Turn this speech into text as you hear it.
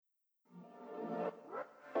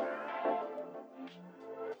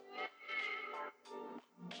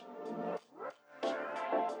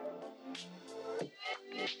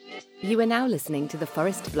You are now listening to the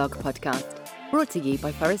Forest Blog podcast, brought to you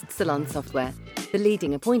by Forest Salon Software, the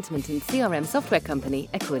leading appointment and CRM software company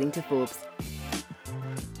according to Forbes.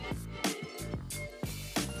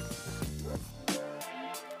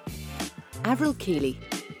 Avril Keeley,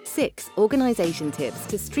 6 organisation tips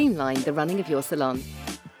to streamline the running of your salon.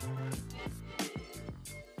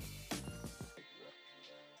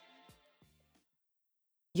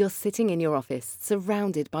 You're sitting in your office,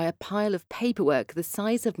 surrounded by a pile of paperwork the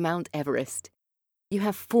size of Mount Everest. You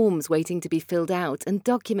have forms waiting to be filled out and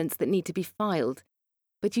documents that need to be filed,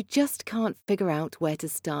 but you just can't figure out where to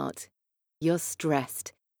start. You're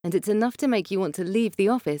stressed, and it's enough to make you want to leave the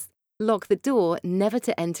office, lock the door, never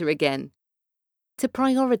to enter again. To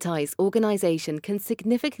prioritise organisation can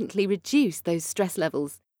significantly reduce those stress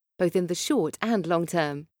levels, both in the short and long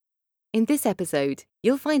term. In this episode,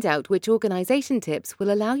 you'll find out which organisation tips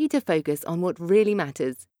will allow you to focus on what really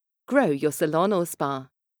matters. Grow your salon or spa.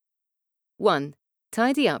 1.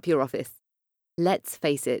 Tidy up your office. Let's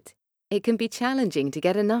face it, it can be challenging to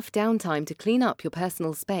get enough downtime to clean up your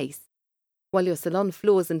personal space. While your salon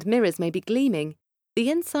floors and mirrors may be gleaming,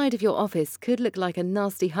 the inside of your office could look like a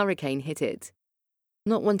nasty hurricane hit it.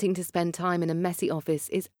 Not wanting to spend time in a messy office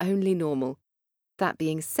is only normal. That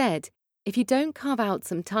being said, if you don't carve out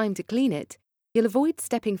some time to clean it, you'll avoid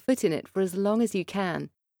stepping foot in it for as long as you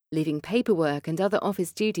can, leaving paperwork and other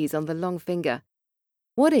office duties on the long finger.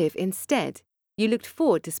 What if, instead, you looked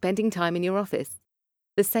forward to spending time in your office?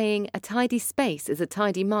 The saying, "a tidy space is a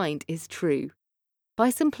tidy mind," is true.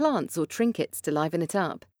 Buy some plants or trinkets to liven it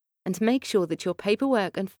up, and make sure that your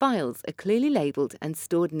paperwork and files are clearly labelled and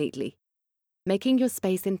stored neatly. Making your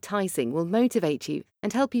space enticing will motivate you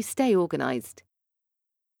and help you stay organised.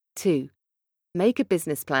 2. Make a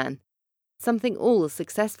business plan. Something all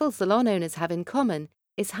successful salon owners have in common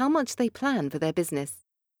is how much they plan for their business.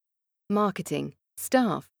 Marketing,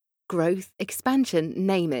 staff, growth, expansion,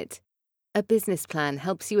 name it. A business plan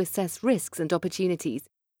helps you assess risks and opportunities,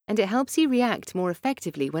 and it helps you react more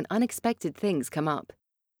effectively when unexpected things come up.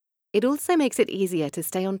 It also makes it easier to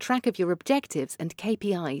stay on track of your objectives and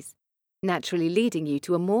KPIs, naturally leading you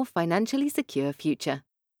to a more financially secure future.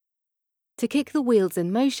 To kick the wheels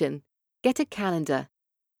in motion, get a calendar.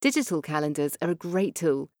 Digital calendars are a great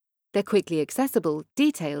tool. They're quickly accessible,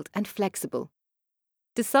 detailed, and flexible.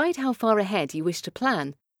 Decide how far ahead you wish to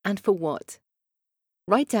plan and for what.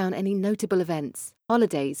 Write down any notable events,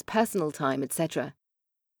 holidays, personal time, etc.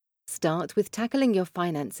 Start with tackling your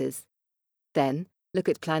finances. Then, look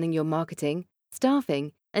at planning your marketing,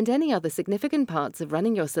 staffing, and any other significant parts of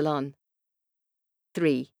running your salon.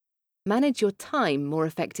 3. Manage your time more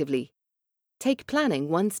effectively. Take planning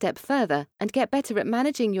one step further and get better at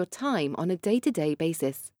managing your time on a day-to-day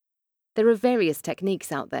basis. There are various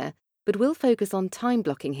techniques out there, but we'll focus on time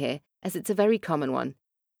blocking here as it's a very common one.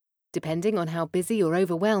 Depending on how busy or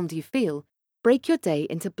overwhelmed you feel, break your day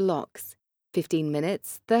into blocks, 15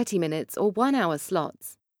 minutes, 30 minutes, or 1-hour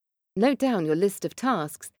slots. Note down your list of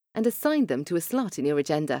tasks and assign them to a slot in your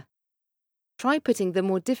agenda. Try putting the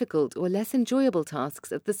more difficult or less enjoyable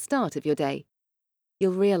tasks at the start of your day.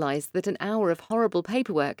 You'll realise that an hour of horrible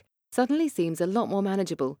paperwork suddenly seems a lot more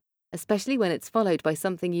manageable, especially when it's followed by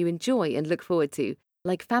something you enjoy and look forward to,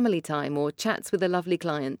 like family time or chats with a lovely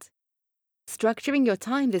client. Structuring your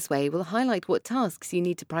time this way will highlight what tasks you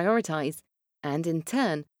need to prioritise, and in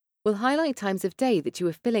turn, will highlight times of day that you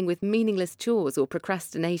are filling with meaningless chores or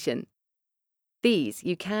procrastination. These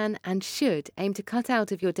you can and should aim to cut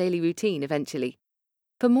out of your daily routine eventually.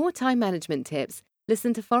 For more time management tips,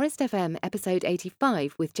 listen to Forest FM episode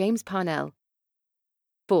 85 with James Parnell.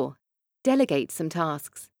 4. Delegate some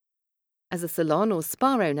tasks. As a salon or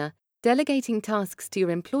spa owner, delegating tasks to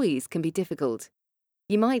your employees can be difficult.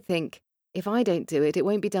 You might think, if I don't do it, it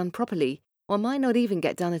won't be done properly, or might not even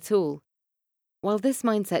get done at all. While this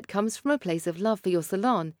mindset comes from a place of love for your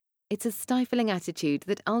salon, it's a stifling attitude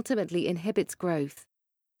that ultimately inhibits growth.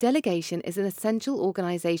 Delegation is an essential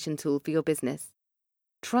organisation tool for your business.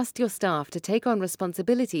 Trust your staff to take on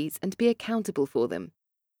responsibilities and be accountable for them.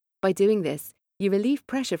 By doing this, you relieve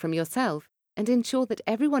pressure from yourself and ensure that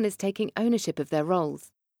everyone is taking ownership of their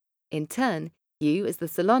roles. In turn, you, as the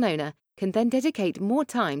salon owner, can then dedicate more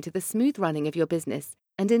time to the smooth running of your business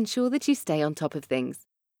and ensure that you stay on top of things.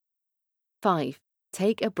 5.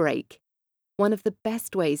 Take a break. One of the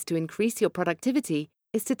best ways to increase your productivity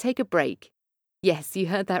is to take a break. Yes, you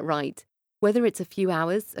heard that right. Whether it's a few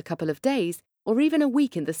hours, a couple of days, or even a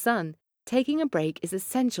week in the sun, taking a break is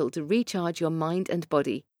essential to recharge your mind and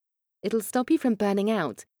body. It'll stop you from burning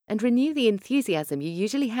out and renew the enthusiasm you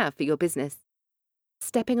usually have for your business.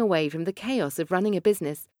 Stepping away from the chaos of running a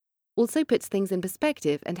business also puts things in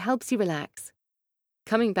perspective and helps you relax.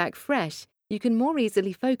 Coming back fresh, you can more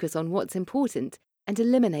easily focus on what's important and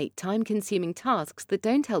eliminate time-consuming tasks that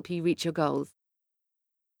don't help you reach your goals.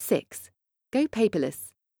 6. Go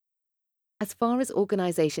paperless. As far as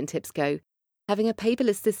organisation tips go, having a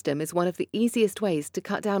paperless system is one of the easiest ways to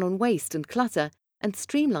cut down on waste and clutter and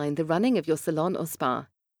streamline the running of your salon or spa.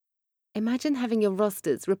 Imagine having your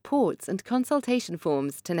rosters, reports, and consultation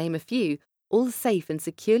forms, to name a few, all safe and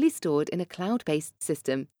securely stored in a cloud-based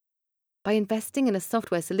system. By investing in a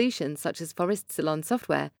software solution such as Forest Salon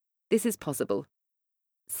software, this is possible.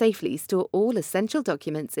 Safely store all essential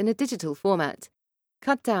documents in a digital format.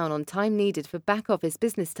 Cut down on time needed for back-office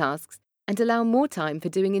business tasks and allow more time for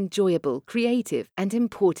doing enjoyable, creative, and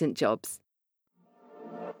important jobs.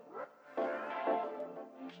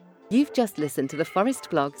 You've just listened to the Forest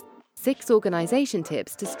Blog's 6 organisation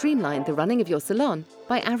tips to streamline the running of your salon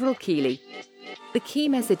by Avril Keeley. The key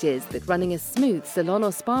message is that running a smooth salon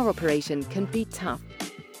or spa operation can be tough.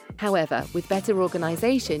 However, with better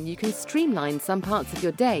organisation, you can streamline some parts of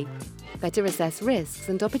your day, better assess risks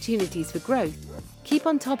and opportunities for growth, keep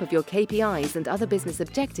on top of your KPIs and other business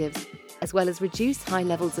objectives, as well as reduce high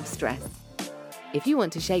levels of stress. If you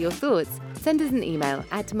want to share your thoughts, send us an email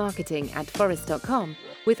at marketing@forest.com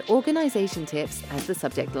with organisation tips as the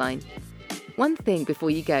subject line. One thing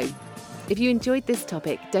before you go. If you enjoyed this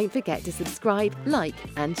topic, don't forget to subscribe, like,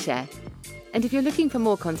 and share. And if you're looking for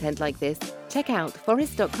more content like this, check out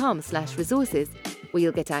forest.com/resources, where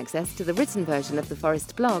you'll get access to the written version of the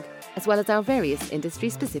Forest blog, as well as our various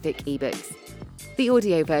industry-specific ebooks. The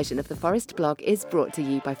audio version of the Forest blog is brought to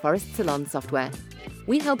you by Forest Salon software.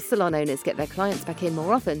 We help salon owners get their clients back in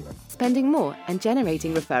more often, spending more and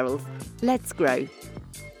generating referrals. Let's grow.